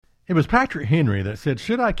It was Patrick Henry that said,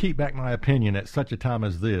 "Should I keep back my opinion at such a time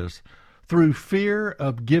as this, through fear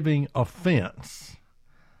of giving offense,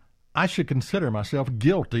 I should consider myself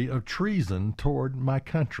guilty of treason toward my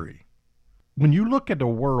country." When you look at a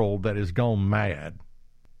world that has gone mad,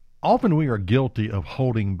 often we are guilty of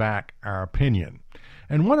holding back our opinion.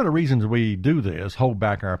 And one of the reasons we do this, hold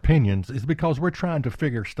back our opinions, is because we're trying to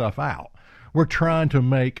figure stuff out. We're trying to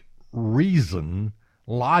make reason,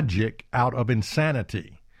 logic out of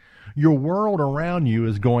insanity. Your world around you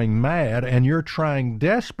is going mad, and you're trying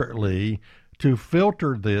desperately to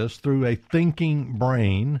filter this through a thinking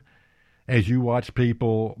brain as you watch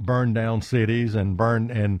people burn down cities and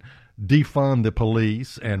defund the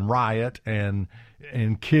police and riot and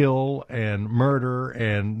kill and murder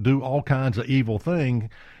and do all kinds of evil things.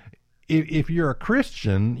 If you're a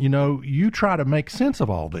Christian, you try to make sense of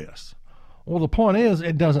all this. Well, the point is,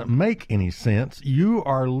 it doesn't make any sense. You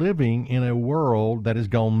are living in a world that has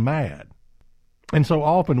gone mad. And so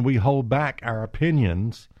often we hold back our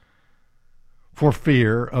opinions for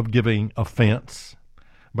fear of giving offense.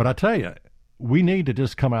 But I tell you, we need to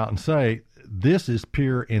just come out and say, this is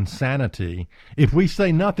pure insanity. If we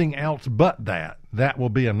say nothing else but that will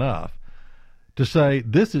be enough to say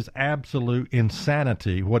this is absolute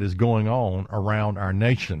insanity, what is going on around our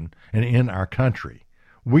nation and in our country.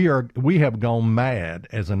 We have gone mad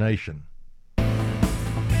as a nation.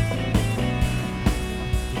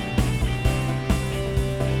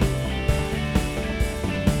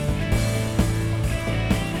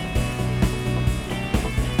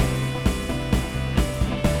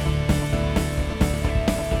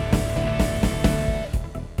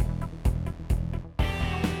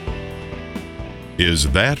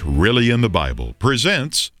 Is That Really in the Bible?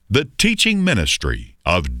 Presents the teaching ministry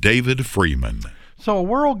of David Freeman. So a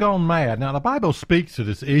world gone mad. Now, the Bible speaks to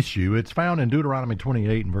this issue. It's found in Deuteronomy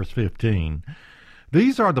 28 and verse 15.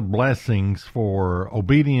 These are the blessings for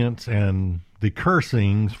obedience and the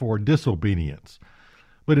cursings for disobedience.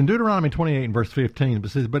 But in Deuteronomy 28 and verse 15, it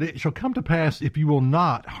says, "But it shall come to pass if you will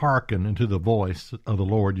not hearken unto the voice of the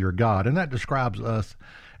Lord your God." And that describes us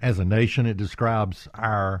as a nation. It describes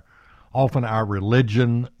often our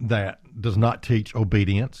religion that does not teach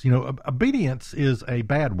obedience. Obedience is a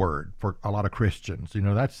bad word for a lot of Christians.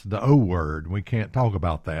 That's the O word. We can't talk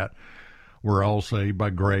about that. We're all saved by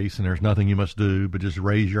grace, and there's nothing you must do but just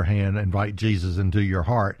raise your hand and invite Jesus into your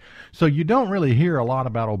heart. So you don't really hear a lot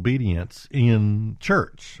about obedience in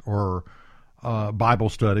church or Bible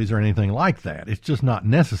studies or anything like that. It's just not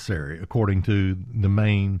necessary according to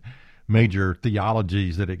the major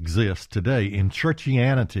theologies that exist today. In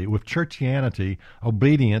churchianity, with churchianity,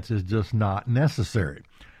 obedience is just not necessary,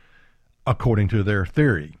 according to their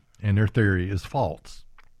theory, and their theory is false.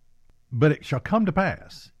 "But it shall come to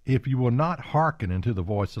pass, if you will not hearken unto the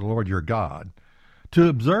voice of the Lord your God, to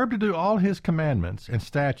observe to do all his commandments and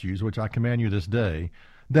statutes, which I command you this day,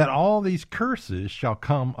 that all these curses shall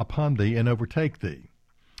come upon thee and overtake thee."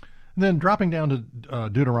 And then dropping down to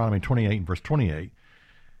Deuteronomy 28 and verse 28,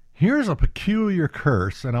 here's a peculiar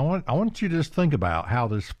curse, and I want you to just think about how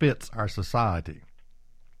this fits our society,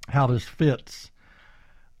 how this fits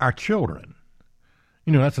our children.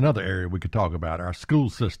 That's another area we could talk about, our school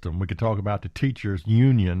system. We could talk about the teachers'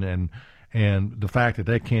 union and the fact that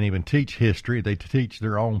they can't even teach history. They teach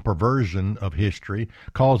their own perversion of history,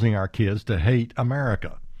 causing our kids to hate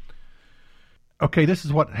America. Okay, this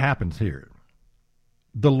is what happens here.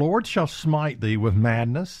 "The Lord shall smite thee with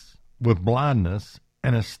madness, with blindness,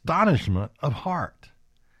 and astonishment of heart."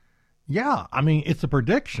 Yeah, it's a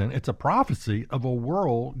prediction. It's a prophecy of a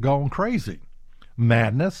world gone crazy.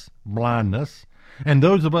 Madness, blindness, and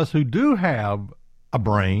those of us who do have a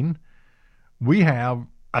brain, we have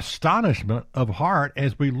astonishment of heart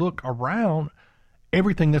as we look around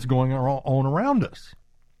everything that's going on around us.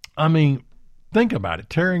 Think about it,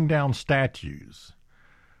 tearing down statues,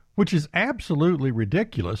 which is absolutely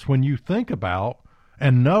ridiculous when you think about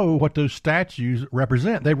and know what those statues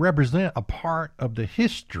represent. They represent a part of the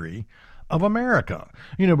history of America.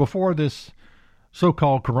 Before this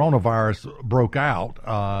so-called coronavirus broke out,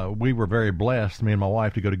 we were very blessed, me and my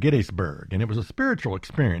wife, to go to Gettysburg, and it was a spiritual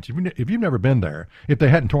experience. If you've never been there, if they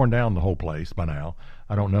hadn't torn down the whole place by now,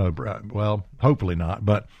 I don't know, well, hopefully not,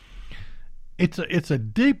 but it's a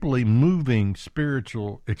deeply moving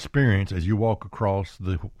spiritual experience as you walk across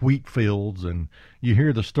the wheat fields and you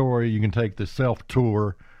hear the story. You can take the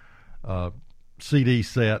self-tour CD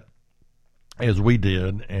set as we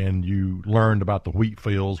did, and you learned about the wheat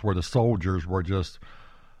fields where the soldiers were just,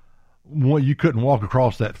 you couldn't walk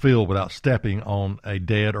across that field without stepping on a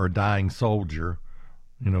dead or dying soldier,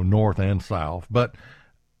 north and south.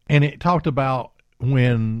 And it talked about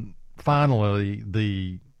when finally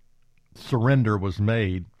the surrender was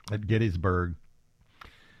made at Gettysburg,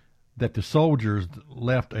 that the soldiers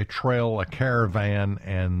left a trail, a caravan,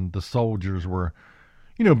 and the soldiers were,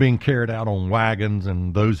 being carried out on wagons,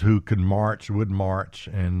 and those who could march would march,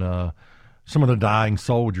 and some of the dying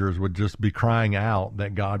soldiers would just be crying out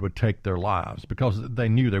that God would take their lives because they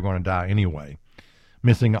knew they were going to die anyway,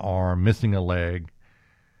 missing an arm, missing a leg.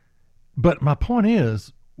 But my point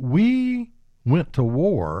is, we went to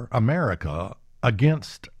war, America,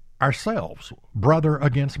 against ourselves, brother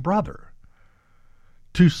against brother.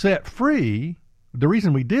 To set free, the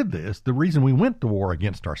reason we did this, the reason we went to war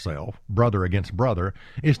against ourselves, brother against brother,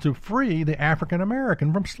 is to free the African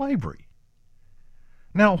American from slavery.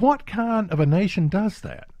 Now, what kind of a nation does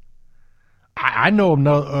that? I know of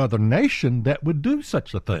no other nation that would do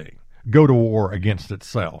such a thing, go to war against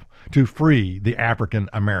itself to free the African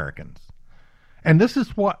Americans. And this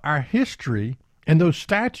is what our history and those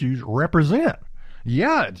statues represent.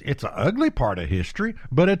 Yeah, it's an ugly part of history,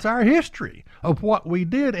 but it's our history of what we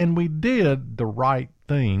did, and we did the right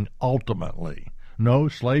thing ultimately. No,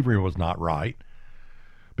 slavery was not right.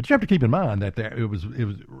 But you have to keep in mind that it was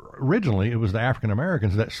originally the African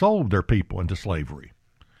Americans that sold their people into slavery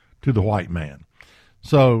to the white man.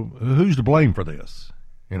 So who's to blame for this?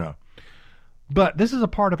 But this is a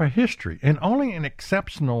part of our history, and only an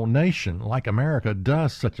exceptional nation like America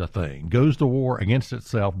does such a thing, goes to war against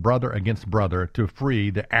itself, brother against brother, to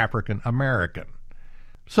free the African American.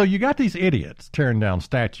 So you got these idiots tearing down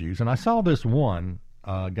statues, and I saw this one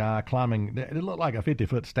guy climbing. It looked like a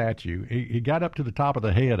 50-foot statue. He got up to the top of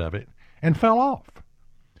the head of it and fell off.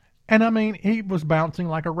 And, he was bouncing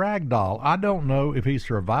like a rag doll. I don't know if he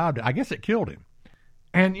survived it. I guess it killed him.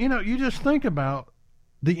 And, you just think about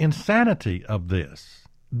the insanity of this.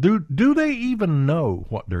 Do they even know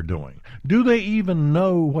what they're doing? Do they even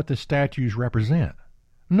know what the statues represent?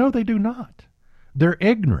 No, they do not. They're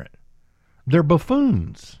ignorant. They're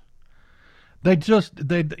buffoons.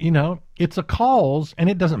 It's a cause, and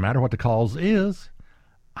it doesn't matter what the cause is.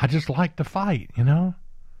 I just like to fight,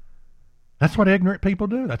 That's what ignorant people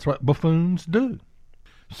do. That's what buffoons do.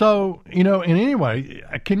 So, in any way,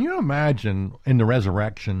 can you imagine in the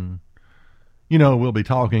resurrection, we'll be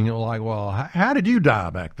talking like, well, how did you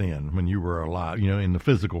die back then when you were alive, in the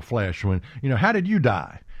physical flesh? How did you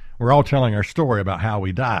die? We're all telling our story about how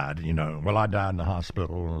we died, Well, I died in the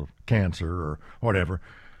hospital of cancer or whatever.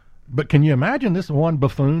 But can you imagine this one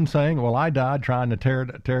buffoon saying, well, I died trying to tear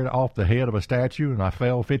it off the head of a statue and I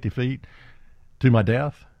fell 50 feet to my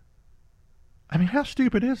death? How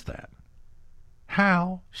stupid is that?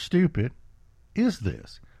 How stupid is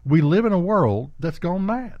this? We live in a world that's gone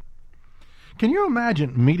mad. Can you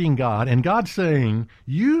imagine meeting God and God saying,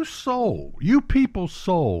 you people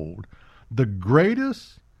sold the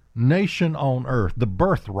greatest nation on earth, the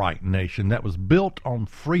birthright nation that was built on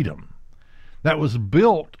freedom, that was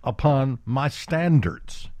built upon my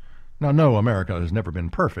standards. Now, no, America has never been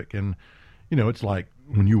perfect. And, it's like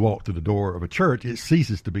when you walk through the door of a church, it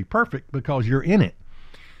ceases to be perfect because you're in it.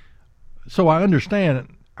 So I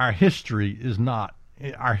understand our history is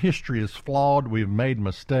flawed. We've made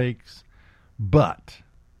mistakes. But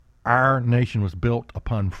our nation was built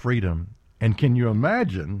upon freedom. And can you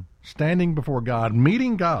imagine standing before God,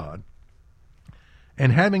 meeting God,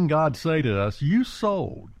 and having God say to us, you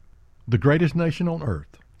sold the greatest nation on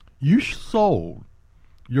earth. You sold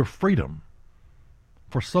your freedom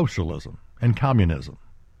for socialism and communism.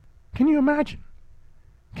 Can you imagine?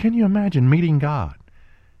 Can you imagine meeting God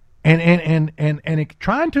and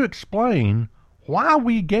trying to explain why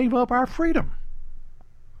we gave up our freedom?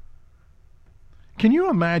 Can you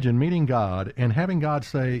imagine meeting God and having God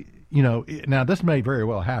say, now this may very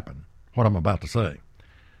well happen, what I'm about to say.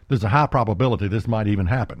 There's a high probability this might even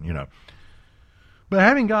happen, But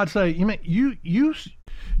having God say,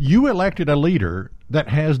 you elected a leader that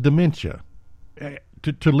has dementia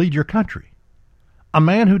to lead your country. A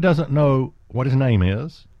man who doesn't know what his name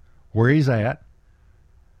is, where he's at,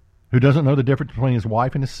 who doesn't know the difference between his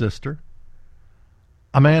wife and his sister.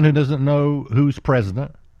 A man who doesn't know who's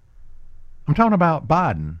president. I'm talking about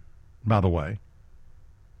Biden, by the way.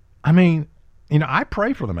 I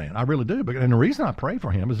pray for the man. I really do. And the reason I pray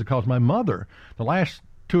for him is because my mother, the last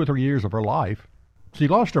 2 or 3 years of her life, she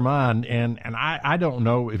lost her mind, and I don't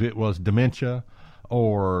know if it was dementia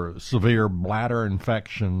or severe bladder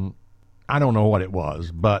infection. I don't know what it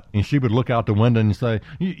was, but she would look out the window and say,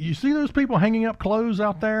 you see those people hanging up clothes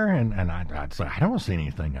out there? And I'd say, I don't see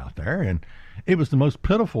anything out there. And it was the most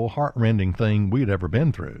pitiful, heart-rending thing we had ever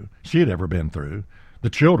been through. She had ever been through. The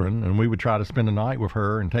children, and we would try to spend the night with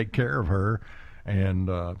her and take care of her. And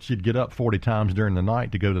she'd get up 40 times during the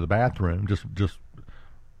night to go to the bathroom, just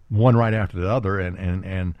one right after the other.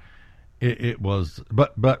 And it was,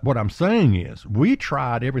 but what I'm saying is we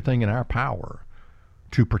tried everything in our power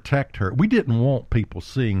to protect her. We didn't want people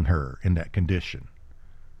seeing her in that condition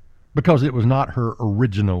because it was not her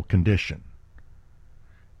original condition.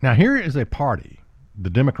 Now, here is a party, the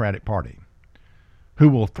Democratic Party, who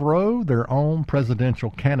will throw their own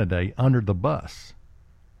presidential candidate under the bus.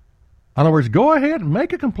 In other words, go ahead and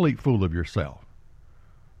make a complete fool of yourself.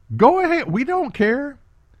 Go ahead. We don't care.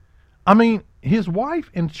 I mean, his wife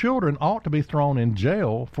and children ought to be thrown in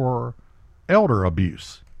jail for elder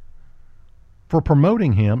abuse, for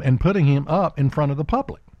promoting him and putting him up in front of the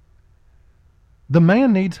public. The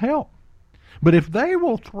man needs help. But if they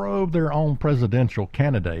will throw their own presidential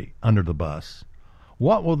candidate under the bus,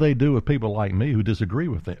 what will they do with people like me who disagree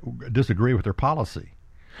with their policy?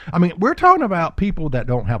 I mean, we're talking about people that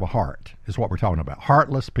don't have a heart, is what we're talking about.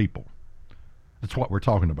 Heartless people. That's what we're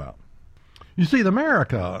talking about. You see, the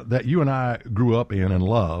America that you and I grew up in and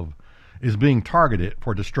love is being targeted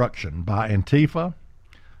for destruction by Antifa,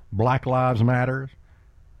 Black Lives Matter,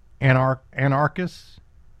 anarchists,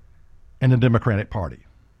 and the Democratic Party.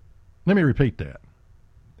 Let me repeat that.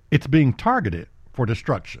 It's being targeted for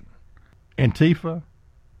destruction. Antifa,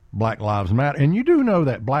 Black Lives Matter, and you do know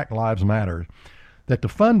that Black Lives Matter, that the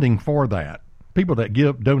funding for that, people that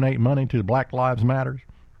donate money to Black Lives Matter,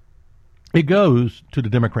 it goes to the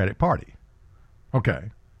Democratic Party.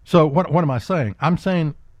 Okay. So what am I saying? I'm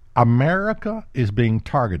saying America is being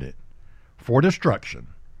targeted for destruction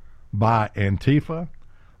by Antifa,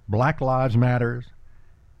 Black Lives Matter,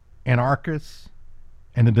 anarchists,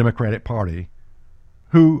 and the Democratic Party,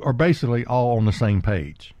 who are basically all on the same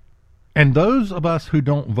page. And those of us who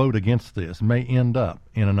don't vote against this may end up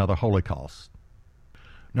in another Holocaust.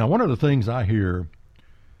 Now, one of the things I hear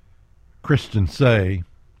Christians say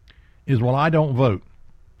is, well, I don't vote.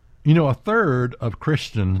 You know, a third of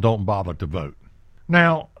Christians don't bother to vote.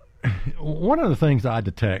 Now, one of the things I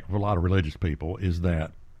detect with a lot of religious people is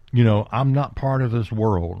that, you know, I'm not part of this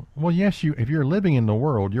world. Well, yes, if you're living in the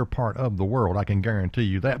world, you're part of the world. I can guarantee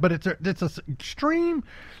you that. But it's a extreme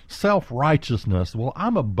self-righteousness. Well,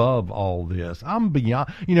 I'm above all this. I'm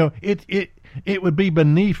beyond. You know, it would be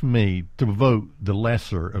beneath me to vote the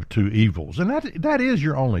lesser of two evils, and that is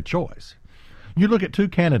your only choice. You look at two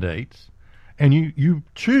candidates, and you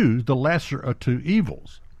choose the lesser of two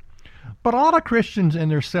evils. But a lot of Christians in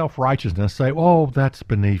their self-righteousness say, oh, that's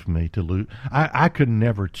beneath me to lose. I could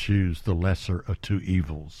never choose the lesser of two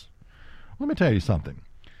evils. Let me tell you something.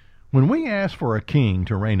 When we ask for a king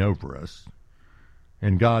to reign over us,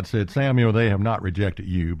 and God said, Samuel, they have not rejected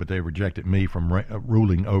you, but they rejected me from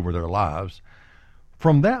ruling over their lives,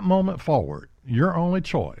 from that moment forward, your only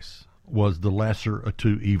choice was the lesser of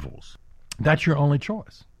two evils. That's your only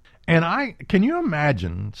choice. And can you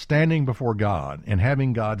imagine standing before God and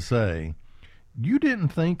having God say, you didn't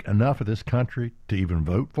think enough of this country to even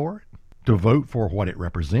vote for it, to vote for what it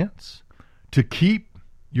represents, to keep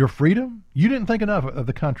your freedom? You didn't think enough of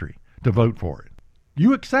the country to vote for it.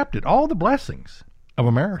 You accepted all the blessings of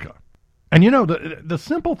America. And you know, the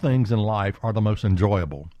simple things in life are the most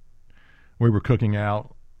enjoyable. We were cooking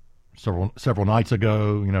out several nights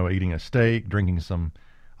ago, you know, eating a steak, drinking some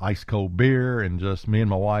ice cold beer, and just me and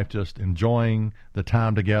my wife just enjoying the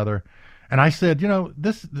time together. And I said, you know,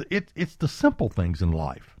 it's the simple things in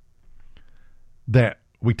life that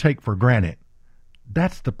we take for granted.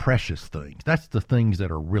 That's the precious things. That's the things that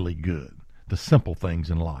are really good, the simple things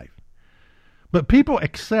in life. But people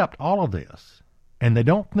accept all of this, and they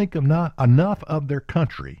don't think enough of their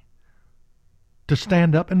country to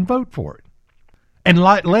stand up and vote for it. And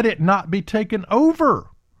let it not be taken over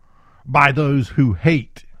by those who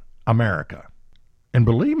hate America. And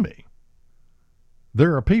believe me,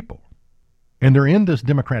 there are people, and they're in this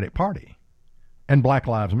Democratic Party and Black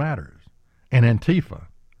Lives Matter and Antifa,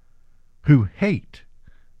 who hate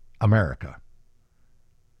America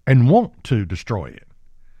and want to destroy it.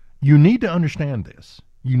 You need to understand this.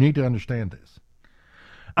 You need to understand this.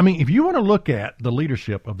 I mean, if you want to look at the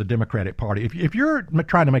leadership of the Democratic Party, if you're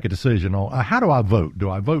trying to make a decision on how do I vote? Do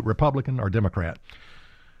I vote Republican or Democrat?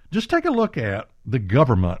 Just take a look at the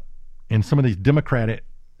government in some of these Democratic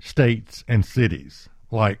states and cities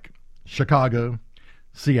like Chicago,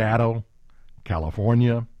 Seattle,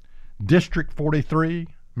 California, District 43,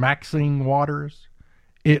 Maxine Waters.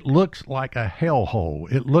 It looks like a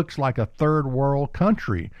hellhole. It looks like a third world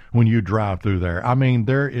country when you drive through there. I mean,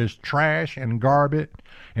 there is trash and garbage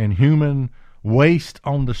and human waste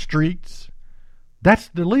on the streets. That's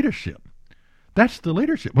the leadership. That's the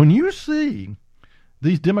leadership. When you see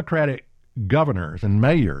these Democratic governors and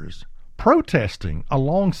mayors protesting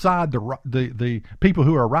alongside the people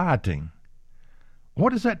who are rioting,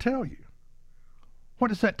 what does that tell you? What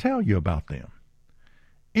does that tell you about them?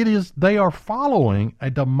 It is they are following a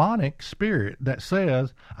demonic spirit that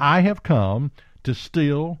says, I have come to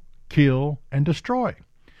steal, kill, and destroy.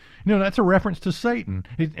 You know, that's a reference to Satan.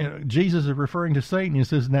 Jesus is referring to Satan. He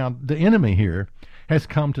says, now, the enemy here has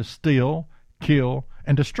come to steal, kill,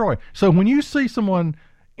 and destroy. So when you see someone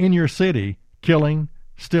in your city killing,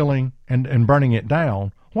 stealing, and burning it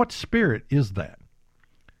down, what spirit is that?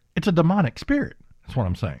 It's a demonic spirit. That's what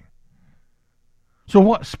I'm saying. So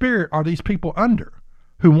what spirit are these people under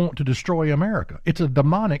who want to destroy America? It's a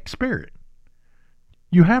demonic spirit.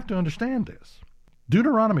 You have to understand this.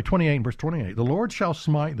 Deuteronomy 28, verse 28, the Lord shall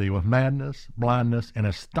smite thee with madness, blindness, and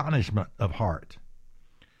astonishment of heart.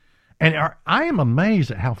 And I am amazed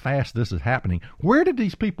at how fast this is happening. Where did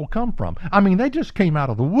these people come from? I mean, they just came out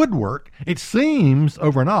of the woodwork. It seems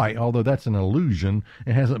overnight, although that's an illusion.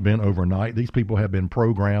 It hasn't been overnight. These people have been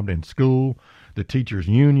programmed in school, the teachers'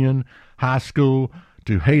 union, high school,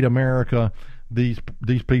 to hate America. These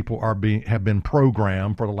people have been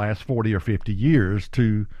programmed for the last 40 or 50 years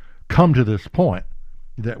to come to this point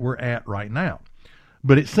that we're at right now.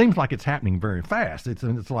 But it seems like it's happening very fast.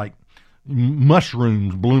 It's like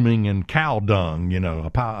mushrooms blooming in cow dung,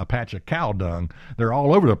 a patch of cow dung. They're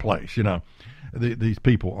all over the place, these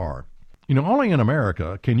people are. Only in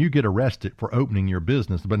America can you get arrested for opening your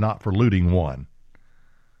business, but not for looting one.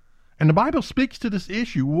 And the Bible speaks to this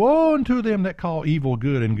issue. Woe unto them that call evil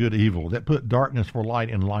good and good evil, that put darkness for light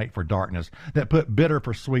and light for darkness, that put bitter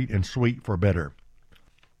for sweet and sweet for bitter.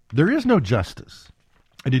 There is no justice.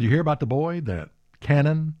 And did you hear about the boy, that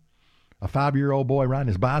Cannon, a 5-year-old boy riding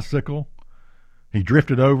his bicycle? He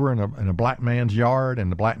drifted over in a black man's yard,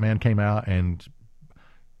 and the black man came out and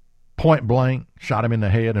point blank shot him in the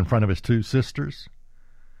head in front of his 2 sisters.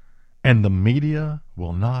 And the media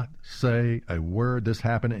will not say a word. This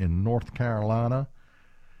happened in North Carolina.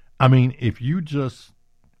 I mean, if you just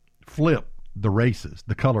flip the races,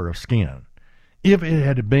 the color of skin, if it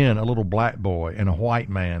had been a little black boy and a white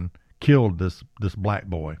man killed this black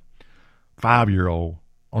boy, 5-year-old,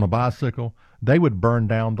 on a bicycle, they would burn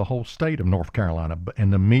down the whole state of North Carolina,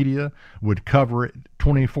 and the media would cover it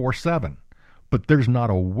 24/7. But there's not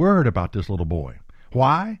a word about this little boy.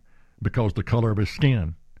 Why? Because the color of his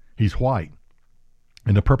skin. He's white,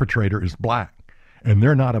 and the perpetrator is black, and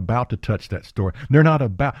they're not about to touch that story.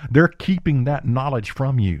 They're keeping that knowledge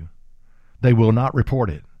from you. They will not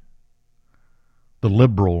report it. The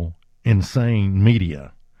liberal, insane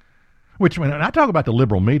media, which when I talk about the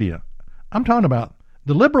liberal media, I'm talking about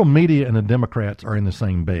the liberal media and the Democrats are in the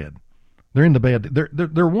same bed. They're in the bed.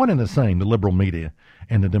 They're one and the same, the liberal media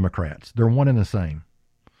and the Democrats. They're one and the same.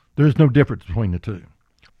 There's no difference between the two.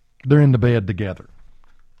 They're in the bed together.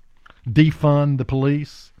 Defund the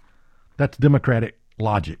police. That's Democratic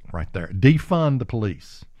logic right there. Defund the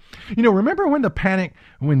police. Remember when the panic,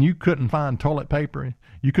 when you couldn't find toilet paper,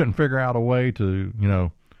 you couldn't figure out a way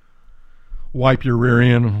to, wipe your rear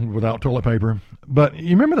end without toilet paper. But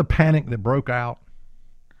you remember the panic that broke out?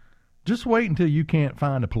 Just wait until you can't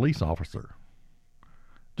find a police officer.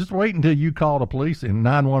 Just wait until you call the police in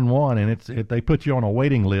 911 and they put you on a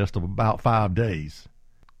waiting list of about 5 days.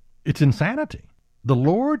 It's insanity. The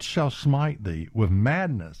Lord shall smite thee with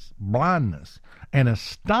madness, blindness, and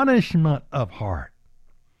astonishment of heart.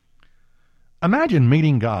 Imagine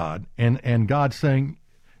meeting God and God saying,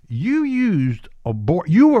 you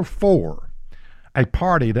were for a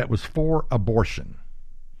party that was for abortion.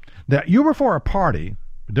 That you were for a party,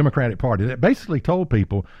 a Democratic Party, that basically told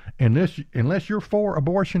people, unless you're for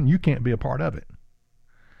abortion, you can't be a part of it.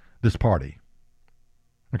 This party.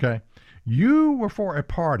 Okay? You were for a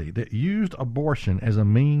party that used abortion as a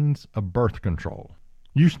means of birth control.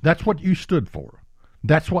 That's what you stood for.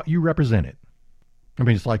 That's what you represented. I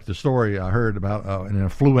mean, it's like the story I heard about an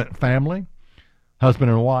affluent family,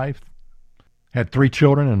 husband and wife, had 3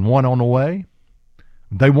 children and 1 on the way.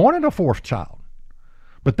 They wanted a 4th child,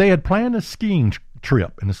 but they had planned a skiing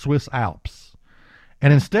trip in the Swiss Alps.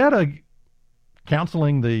 And instead of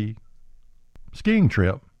counseling the skiing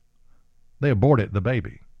trip, they aborted the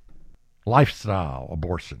baby. Lifestyle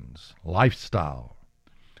abortions. Lifestyle.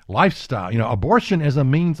 Abortion as a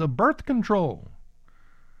means of birth control.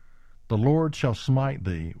 The Lord shall smite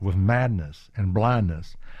thee with madness and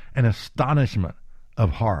blindness and astonishment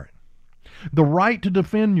of heart. The right to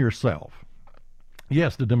defend yourself.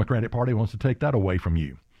 Yes, the Democratic Party wants to take that away from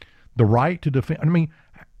you. The right to defend. I mean,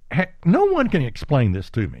 no one can explain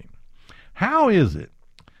this to me. How is it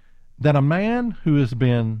that a man who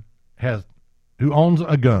owns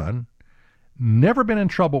a gun, never been in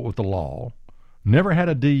trouble with the law, never had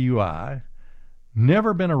a DUI,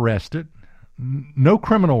 never been arrested, no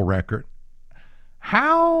criminal record,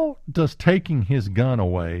 How does taking his gun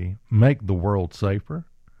away make the world safer?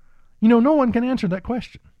 No one can answer that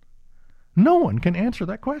question. No one can answer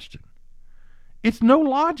that question. It's no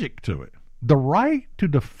logic to it. The right to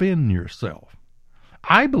defend yourself.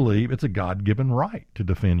 I believe it's a God-given right to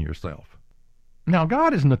defend yourself. Now,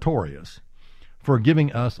 God is notorious for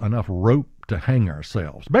giving us enough rope to hang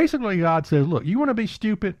ourselves. Basically, God says, look, you want to be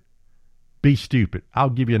stupid? Be stupid. I'll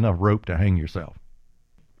give you enough rope to hang yourself.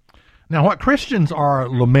 Now, what Christians are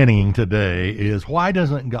lamenting today is, why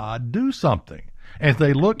doesn't God do something? As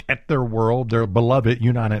they look at their world, their beloved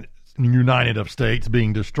United of States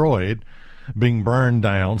being destroyed, being burned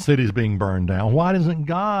down, cities being burned down, why doesn't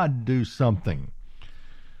God do something?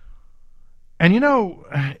 And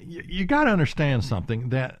you got to understand something,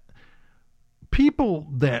 that people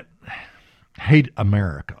that hate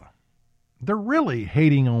America, they're really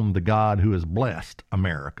hating on the God who has blessed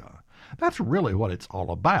America. That's really what it's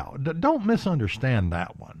all about. Don't misunderstand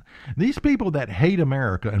that one. These people that hate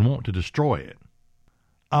America and want to destroy it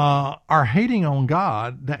are hating on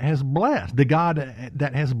God that has blessed, the God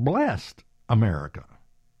that has blessed America.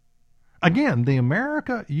 Again, the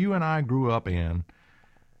America you and I grew up in,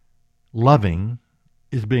 loving,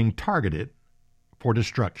 is being targeted for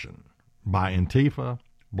destruction by Antifa,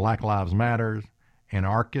 Black Lives Matter,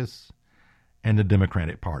 anarchists, and the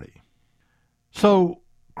Democratic Party. So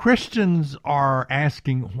Christians are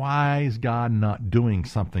asking, why is God not doing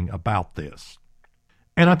something about this?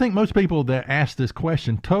 And I think most people that ask this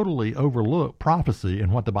question totally overlook prophecy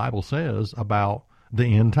and what the Bible says about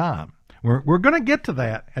the end time. We're going to get to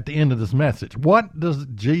that at the end of this message. What does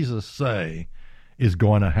Jesus say is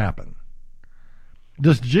going to happen?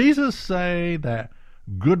 Does Jesus say that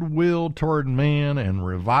goodwill toward men and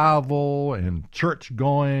revival and church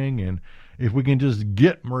going, and if we can just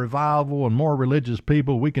get revival and more religious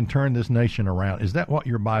people, we can turn this nation around? Is that what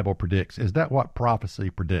your Bible predicts? Is that what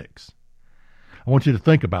prophecy predicts? I want you to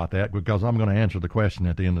think about that, because I'm going to answer the question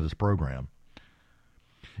at the end of this program.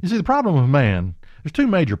 You see, the problem of man, there's two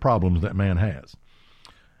major problems that man has.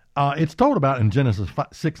 It's told about in Genesis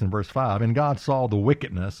 6 and verse 5, and God saw the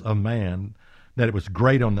wickedness of man, that it was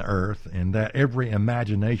great on the earth, and that every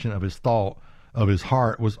imagination of his thought, of his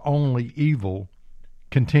heart, was only evil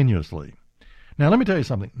continuously. Now, let me tell you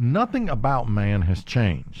something. Nothing about man has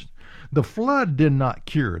changed. The flood did not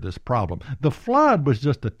cure this problem. The flood was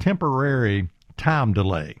just a temporary time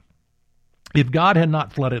delay. If God had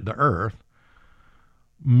not flooded the earth,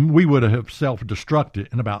 we would have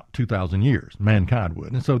self-destructed in about 2,000 years. Mankind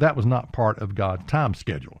would. And so that was not part of God's time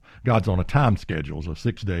schedule. God's on a time schedule. So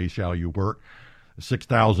 6 days shall you work,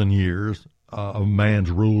 6,000 years of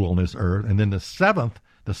man's rule on this earth. And then the seventh,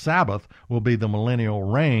 the Sabbath, will be the millennial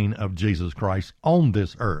reign of Jesus Christ on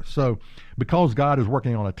this earth. So because God is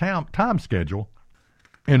working on a time schedule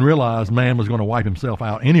and realized man was going to wipe himself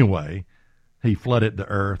out anyway, he flooded the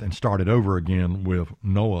earth and started over again with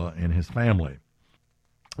Noah and his family.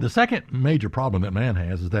 The second major problem that man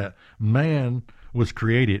has is that man was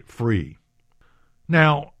created free.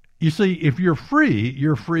 Now, you see, if you're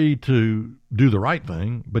free to do the right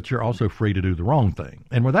thing, but you're also free to do the wrong thing.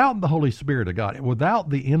 And without the Holy Spirit of God,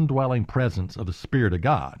 without the indwelling presence of the Spirit of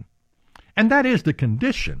God, and that is the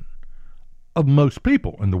condition of most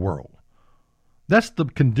people in the world. That's the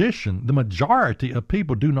condition. The majority of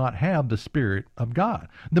people do not have the Spirit of God.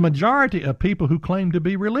 The majority of people who claim to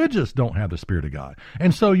be religious don't have the Spirit of God.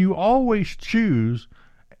 And so you always choose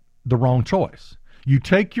the wrong choice. You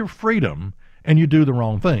take your freedom and you do the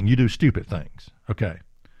wrong thing. You do stupid things. Okay.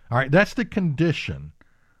 All right. That's the condition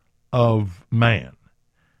of man.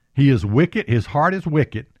 He is wicked. His heart is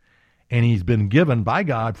wicked. And he's been given by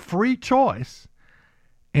God free choice.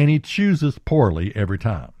 And he chooses poorly every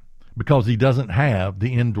time, because he doesn't have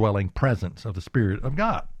the indwelling presence of the Spirit of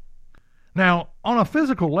God. Now, on a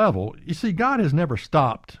physical level, you see, God has never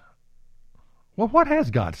stopped. Well, what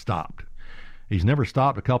has God stopped? He's never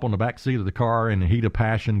stopped a couple in the back seat of the car in the heat of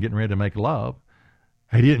passion getting ready to make love.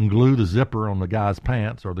 He didn't glue the zipper on the guy's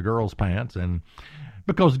pants or the girl's pants, and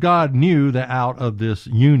because God knew that out of this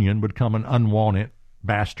union would come an unwanted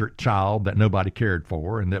bastard child that nobody cared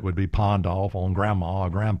for and that would be pawned off on grandma or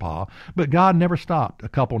grandpa. But God never stopped a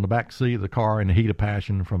couple in the back seat of the car in the heat of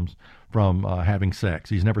passion from having sex.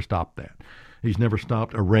 He's never stopped that. He's never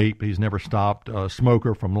stopped a rape. He's never stopped a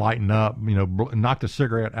smoker from lighting up, knocked a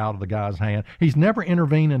cigarette out of the guy's hand. He's never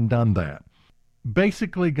intervened and done that.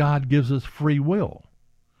 Basically, God gives us free will.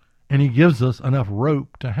 And he gives us enough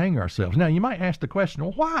rope to hang ourselves. Now, you might ask the question,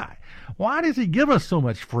 well, why? Why does he give us so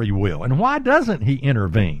much free will? And why doesn't he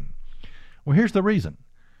intervene? Well, here's the reason.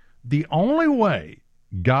 The only way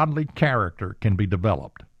godly character can be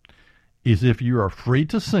developed is if you are free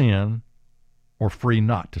to sin or free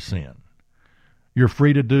not to sin. You're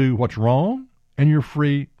free to do what's wrong, and you're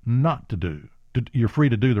free not to do. You're free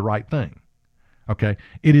to do the right thing. Okay?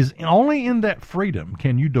 It is only in that freedom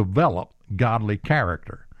can you develop godly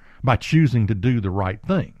character, by choosing to do the right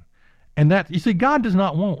thing. And that, you see, God does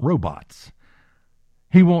not want robots.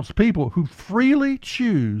 He wants people who freely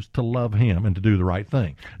choose to love him and to do the right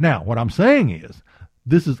thing. Now, what I'm saying is,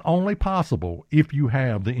 this is only possible if you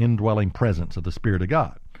have the indwelling presence of the Spirit of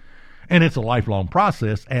God. And it's a lifelong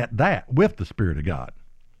process at that with the Spirit of God.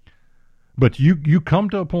 But you come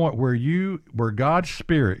to a point where God's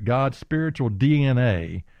Spirit, God's spiritual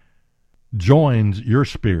DNA joins your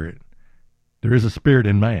spirit. There is a spirit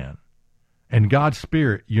in man. And God's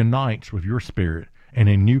Spirit unites with your spirit, and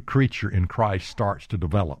a new creature in Christ starts to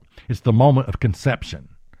develop. It's the moment of conception.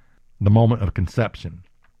 The moment of conception.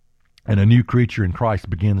 And a new creature in Christ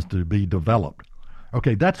begins to be developed.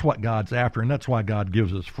 Okay, that's what God's after, and that's why God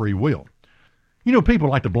gives us free will. You know, people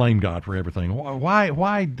like to blame God for everything.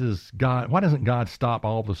 Why doesn't God stop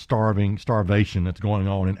all the starvation that's going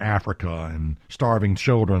on in Africa and starving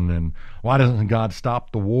children? And why doesn't God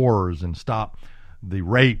stop the wars and stop the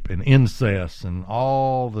rape and incest and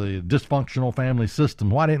all the dysfunctional family system?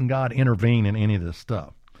 Why didn't God intervene in any of this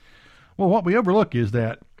stuff? Well, what we overlook is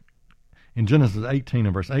that in Genesis 18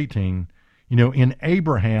 and verse 18, you know, in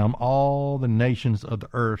Abraham, all the nations of the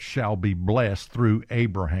earth shall be blessed through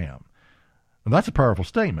Abraham. And that's a powerful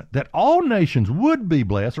statement, that all nations would be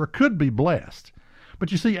blessed or could be blessed.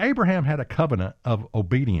 But you see, Abraham had a covenant of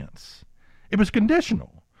obedience. It was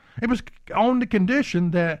conditional. It was on the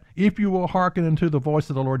condition that if you will hearken unto the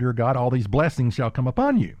voice of the Lord your God, all these blessings shall come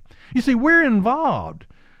upon you. You see, we're involved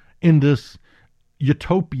in this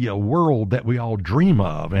utopia world that we all dream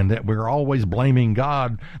of, and that we're always blaming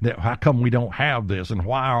God, that how come we don't have this, and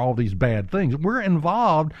why are all these bad things? We're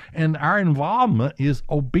involved, and our involvement is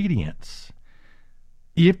obedience.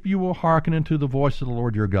 If you will hearken unto the voice of the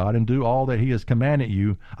Lord your God and do all that he has commanded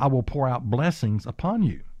you, I will pour out blessings upon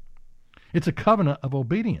you. It's a covenant of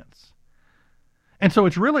obedience. And so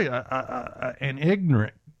it's really an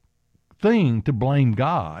ignorant thing to blame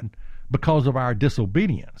God because of our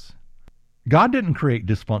disobedience. God didn't create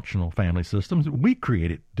dysfunctional family systems. We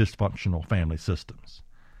created dysfunctional family systems.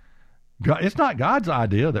 It's not God's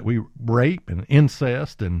idea that we rape and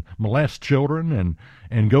incest and molest children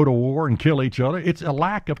and go to war and kill each other. It's a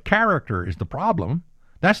lack of character is the problem.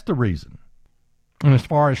 That's the reason. And as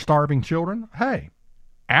far as starving children, hey,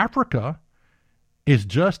 Africa is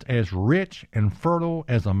just as rich and fertile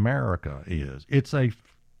as America is. It's a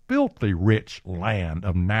filthy rich land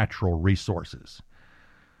of natural resources.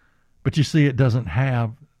 But you see, it doesn't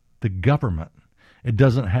have the government. It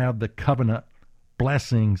doesn't have the covenant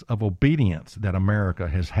blessings of obedience that America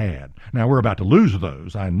has had. Now, we're about to lose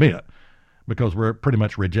those, I admit, because we're pretty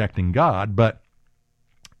much rejecting God, but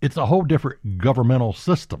it's a whole different governmental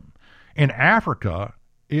system. In Africa,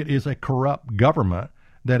 it is a corrupt government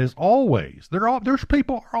that is always, there's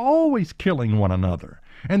people are always killing one another.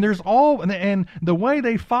 And and the way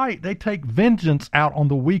they fight, they take vengeance out on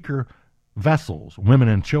the weaker vessels, women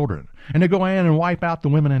and children. And they go in and wipe out the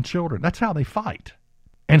women and children. That's how they fight.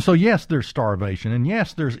 And so, yes, there's starvation, and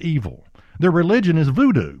yes, there's evil. Their religion is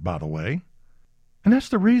voodoo, by the way. And that's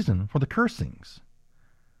the reason for the cursings.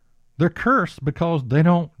 They're cursed because they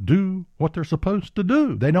don't do what they're supposed to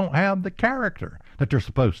do. They don't have the character that they're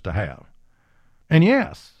supposed to have. And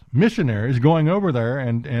yes, missionaries going over there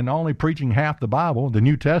and only preaching half the Bible, the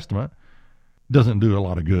New Testament, doesn't do a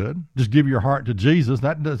lot of good. Just give your heart to Jesus.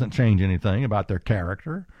 That doesn't change anything about their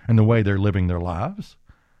character and the way they're living their lives.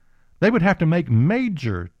 They would have to make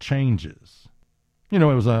major changes. You know,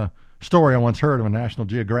 it was a story I once heard of. A National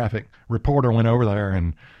Geographic reporter went over there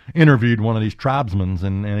and interviewed one of these tribesmen,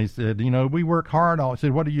 and he said, you know, we work hard. He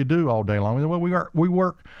said, what do you do all day long? He said, well, we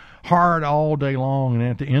work hard all day long, and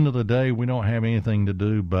at the end of the day, we don't have anything to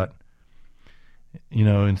do but, you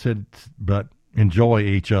know, and said, but enjoy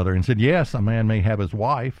each other. And said, yes, a man may have his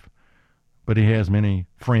wife, but he has many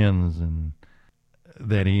friends and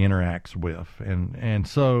that he interacts with, and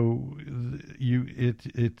so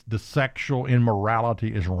the sexual immorality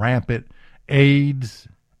is rampant. AIDS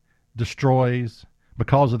destroys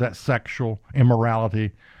because of that sexual immorality.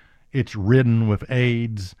 It's ridden with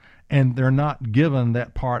AIDS, and they're not given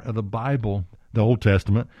that part of the Bible, the Old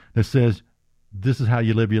Testament, that says this is how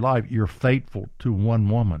you live your life. You're faithful to one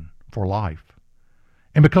woman for life,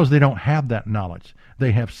 and because they don't have that knowledge,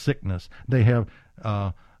 they have sickness. They have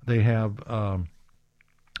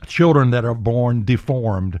children that are born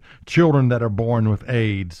deformed, children that are born with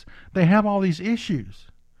AIDS. They have all these issues.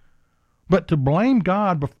 But to blame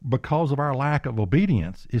God because of our lack of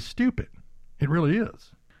obedience is stupid. It really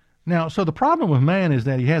is. Now, so the problem with man is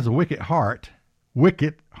that he has a wicked heart,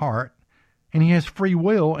 and he has free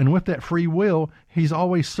will, and with that free will, he's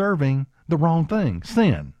always serving the wrong thing,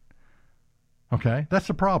 sin. Okay, that's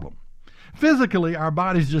the problem. Physically, our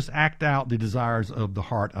bodies just act out the desires of the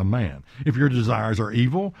heart of man. If your desires are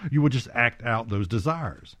evil, you will just act out those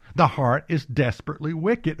desires. The heart is desperately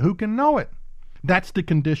wicked. Who can know it? That's the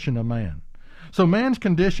condition of man. So man's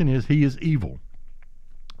condition is he is evil.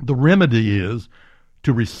 The remedy is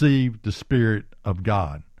to receive the Spirit of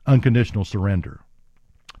God, unconditional surrender.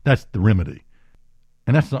 That's the remedy.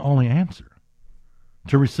 And that's the only answer.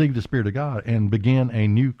 To receive the Spirit of God and begin a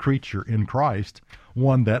new creature in Christ,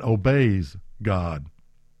 one that obeys God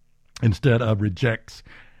instead of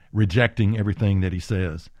rejecting everything that he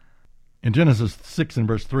says. In Genesis 6 and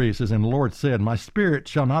verse 3, it says, "And the Lord said, My spirit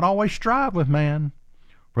shall not always strive with man,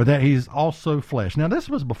 for that he is also flesh." Now, this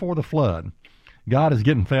was before the flood. God is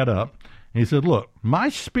getting fed up. And he said, look, my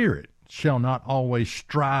spirit shall not always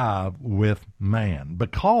strive with man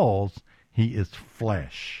because he is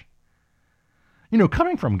flesh. You know,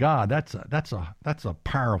 coming from God, that's a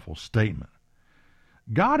powerful statement.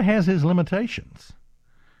 God has his limitations.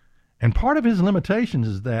 And part of his limitations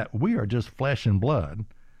is that we are just flesh and blood.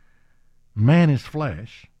 Man is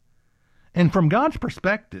flesh. And from God's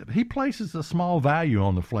perspective, he places a small value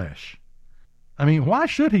on the flesh. I mean, why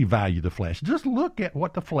should he value the flesh? Just look at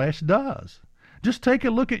what the flesh does. Just take a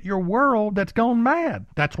look at your world that's gone mad.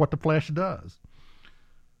 That's what the flesh does.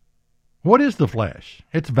 What is the flesh?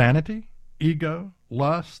 It's vanity, ego,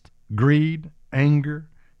 lust, greed, anger,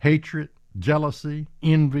 hatred, jealousy,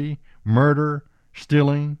 envy, murder,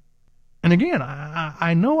 stealing. And again,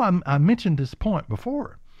 I know I mentioned this point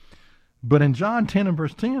before, but in John 10 and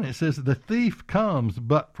verse 10, it says, "The thief comes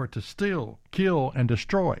but for to steal, kill, and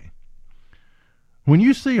destroy." When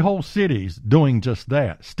you see whole cities doing just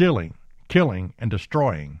that, stealing, killing, and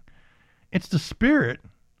destroying, it's the spirit.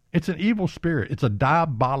 It's an evil spirit. It's a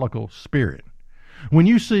diabolical spirit. When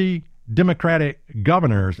you see Democratic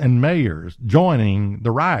governors and mayors joining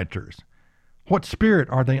the rioters, what spirit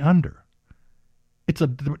are they under? It's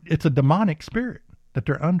a demonic spirit that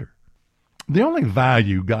they're under. The only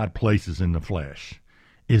value God places in the flesh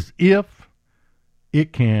is if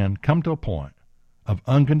it can come to a point of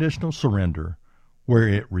unconditional surrender where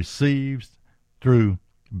it receives through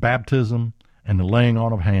baptism and the laying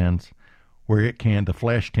on of hands, where the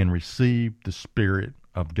flesh can receive the Spirit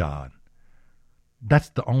of God. That's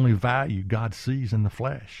the only value God sees in the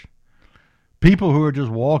flesh. People who are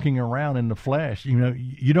just walking around in the flesh,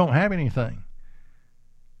 you don't have anything.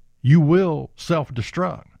 You will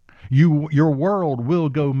self-destruct. Your world will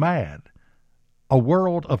go mad. A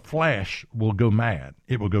world of flesh will go mad.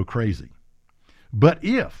 It will go crazy. But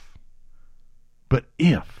if,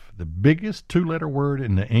 the biggest two-letter word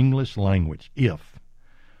in the English language, if,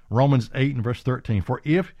 Romans 8 and verse 13, "For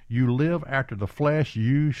if you live after the flesh,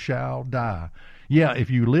 you shall die." Yeah, if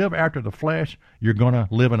you live after the flesh, you're going to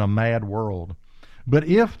live in a mad world. But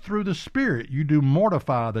if through the Spirit you do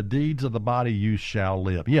mortify the deeds of the body, you shall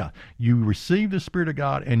live. Yeah, you receive the Spirit of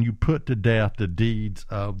God and you put to death the deeds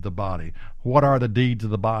of the body. What are the deeds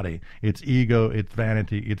of the body? It's ego, it's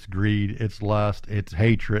vanity, it's greed, it's lust, it's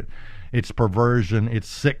hatred, it's perversion, it's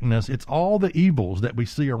sickness, it's all the evils that we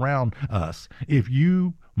see around us. If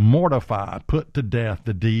you mortify, put to death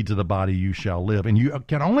the deeds of the body, you shall live. And you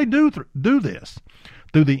can only do this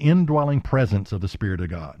through the indwelling presence of the Spirit of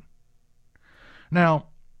God. Now,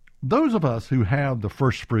 those of us who have the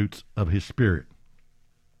first fruits of his Spirit,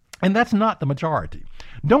 and that's not the majority.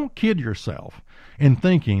 Don't kid yourself in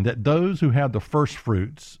thinking that those who have the first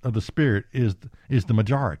fruits of the Spirit is the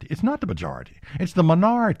majority. It's not the majority. It's the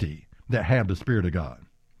minority that have the Spirit of God.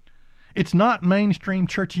 It's not mainstream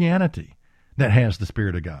churchianity that has the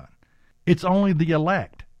Spirit of God. It's only the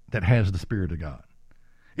elect that has the Spirit of God.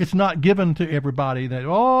 It's not given to everybody that,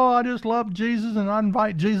 I just love Jesus and I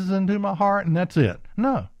invite Jesus into my heart and that's it.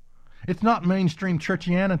 No, it's not mainstream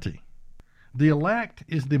churchianity. The elect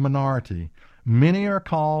is the minority. Many are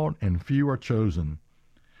called and few are chosen.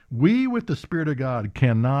 We with the Spirit of God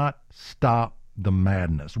cannot stop the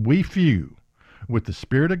madness. We few with the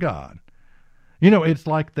Spirit of God. It's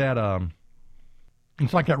like that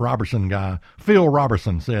Robertson guy, Phil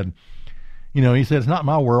Robertson said, he said, "It's not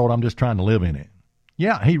my world, I'm just trying to live in it."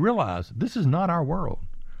 Yeah, he realized this is not our world.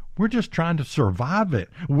 We're just trying to survive it.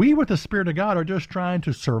 We with the Spirit of God are just trying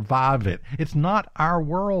to survive it. It's not our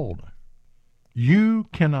world. You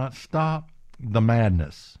cannot stop the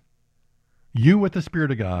madness. You with the Spirit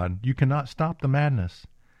of God, you cannot stop the madness.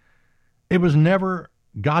 It was never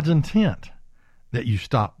God's intent that you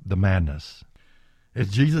stop the madness. As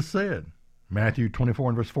Jesus said, Matthew 24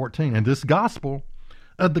 and verse 14, "And this gospel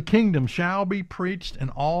of the kingdom shall be preached in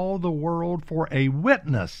all the world for a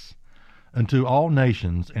witness unto all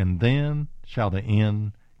nations, and then shall the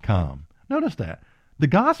end come. Notice that. The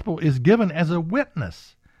gospel is given as a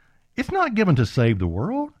witness. It's not given to save the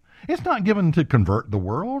world. It's not given to convert the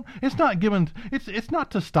world. It's not given, it's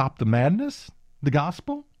not to stop the madness, the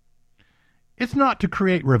gospel. It's not to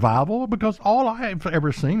create revival, because all I have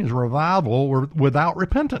ever seen is revival without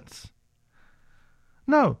repentance.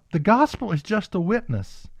 No, the gospel is just a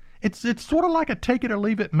witness. It's sort of like a take it or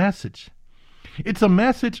leave it message. It's a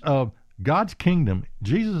message of God's kingdom.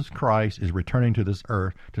 Jesus Christ is returning to this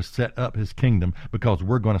earth to set up his kingdom because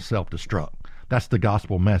we're going to self-destruct. That's the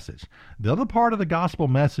gospel message. The other part of the gospel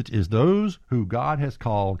message is those who God has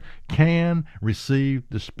called can receive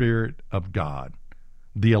the Spirit of God.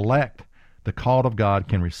 The elect, the called of God,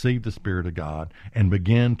 can receive the Spirit of God and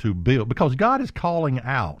begin to build, because God is calling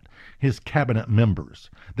out his cabinet members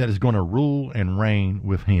that is going to rule and reign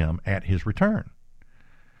with him at his return.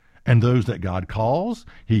 And those that God calls,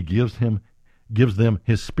 he gives them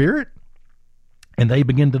his Spirit, and they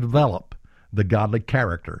begin to develop the godly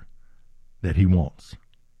character that he wants.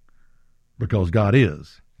 Because God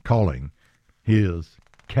is calling his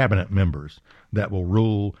cabinet members that will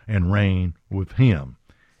rule and reign with him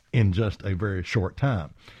in just a very short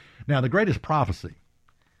time. Now, the greatest prophecy,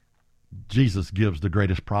 Jesus gives the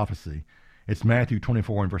greatest prophecy. It's Matthew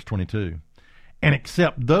 24 and verse 22. And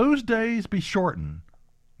except those days be shortened,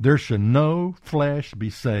 there shall no flesh be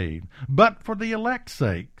saved. But for the elect's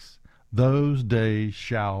sakes, those days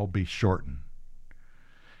shall be shortened.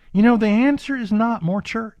 You know, the answer is not more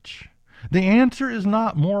church. The answer is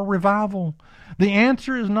not more revival. The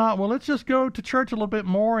answer is not, well, let's just go to church a little bit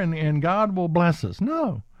more and God will bless us.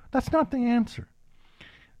 No, that's not the answer.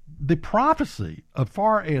 The prophecy, as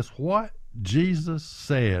far as what Jesus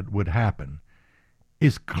said would happen,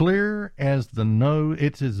 is clear as the nose.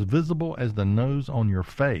 It's as visible as the nose on your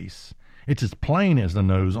face. It's as plain as the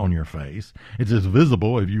nose on your face. It's as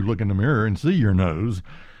visible if you look in the mirror and see your nose.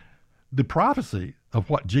 The prophecy of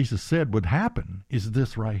what Jesus said would happen is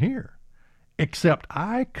this right here. Except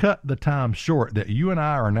I cut the time short that you and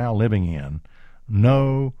I are now living in,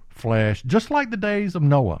 no flesh, just like the days of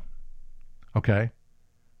Noah. Okay?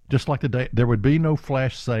 Just like the day, there would be no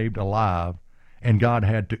flesh saved alive, and God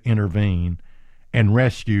had to intervene and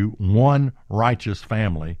rescue one righteous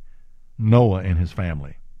family, Noah and his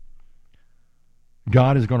family.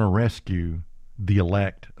 God is going to rescue the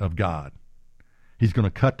elect of God. He's going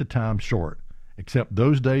to cut the time short. Except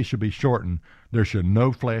those days should be shortened, there should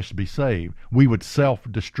no flesh be saved. We would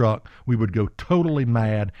self-destruct. We would go totally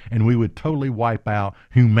mad, and we would totally wipe out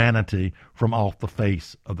humanity from off the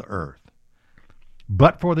face of the earth.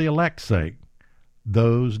 But for the elect's sake,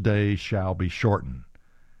 those days shall be shortened.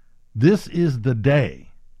 This is the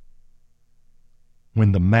day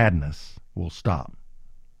when the madness will stop.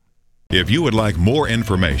 If you would like more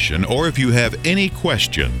information, or if you have any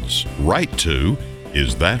questions, write to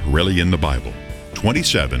Is That Really in the Bible?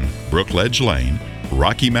 27 Brookledge Lane,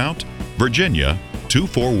 Rocky Mount, Virginia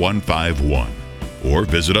 24151. Or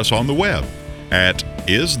visit us on the web at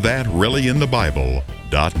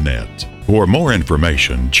isthatreallyinthebible.net. For more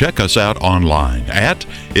information, check us out online at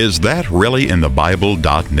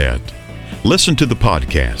isthatreallyinthebible.net. Listen to the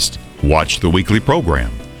podcast, watch the weekly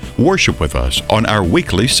program, worship with us on our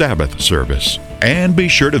weekly Sabbath service, and be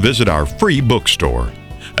sure to visit our free bookstore.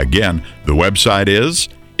 Again, the website is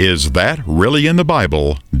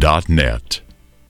isthatreallyinthebible.net.